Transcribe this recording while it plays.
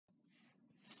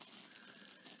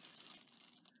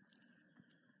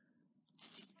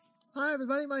Hi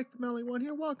everybody, Mike from LA1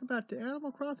 here. Welcome back to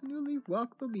Animal Crossing New Leaf.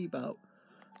 Welcome Amiibo.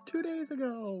 2 days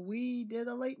ago, we did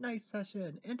a late night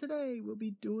session, and today we'll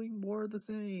be doing more of the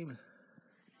same.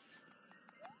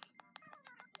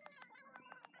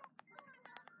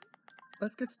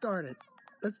 Let's get started.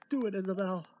 Let's do it,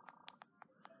 Isabel.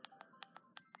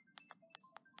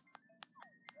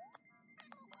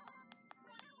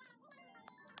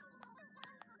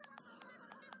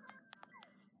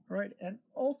 Alright, and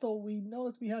also we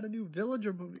noticed we had a new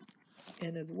villager movie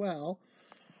in as well.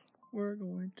 We're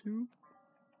going to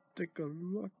take a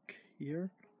look here.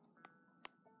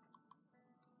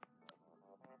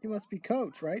 You must be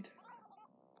Coach, right?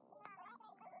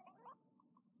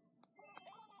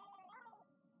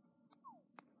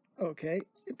 Okay,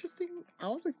 interesting. I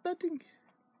was expecting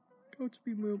Coach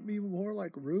to be more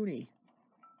like Rooney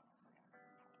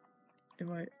in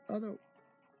my other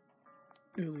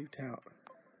New Leaf town.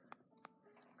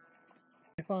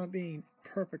 If I'm being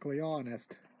perfectly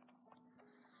honest.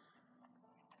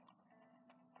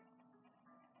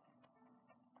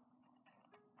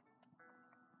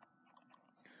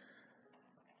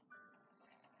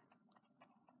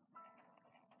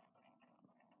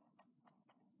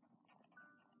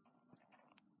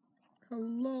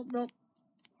 Hello,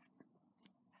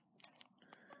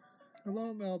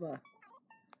 Hello, Melba.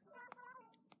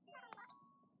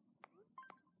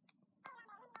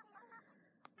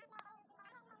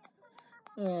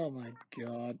 Oh my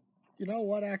god. You know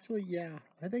what, actually, yeah.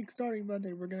 I think starting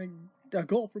Monday, the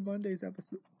goal for Monday's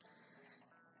episode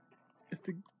is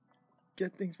to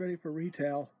get things ready for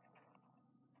retail.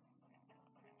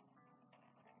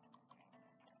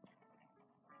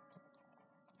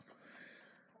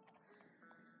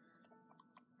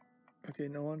 Okay,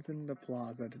 no one's in the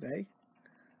plaza today.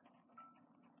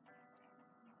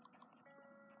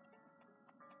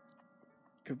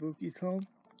 Kabuki's home.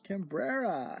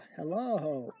 Cambrera,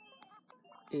 hello.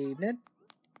 Evening.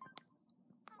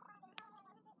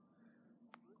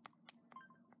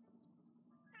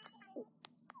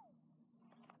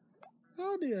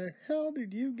 How the hell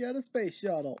did you get a space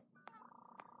shuttle?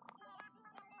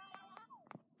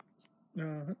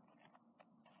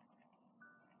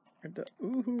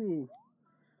 Ooh.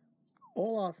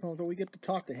 Olaf's home, so we get to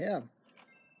talk to him.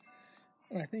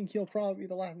 And I think he'll probably be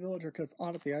the last villager, because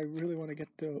honestly, I really want to get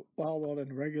to Wild World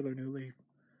and regular New Leaf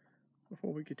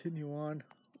before we continue on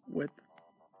with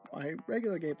my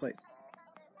regular gameplays.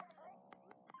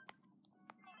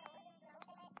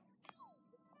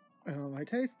 My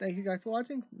taste. Thank you guys for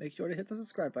watching. Make sure to hit the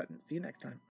subscribe button. See you next time.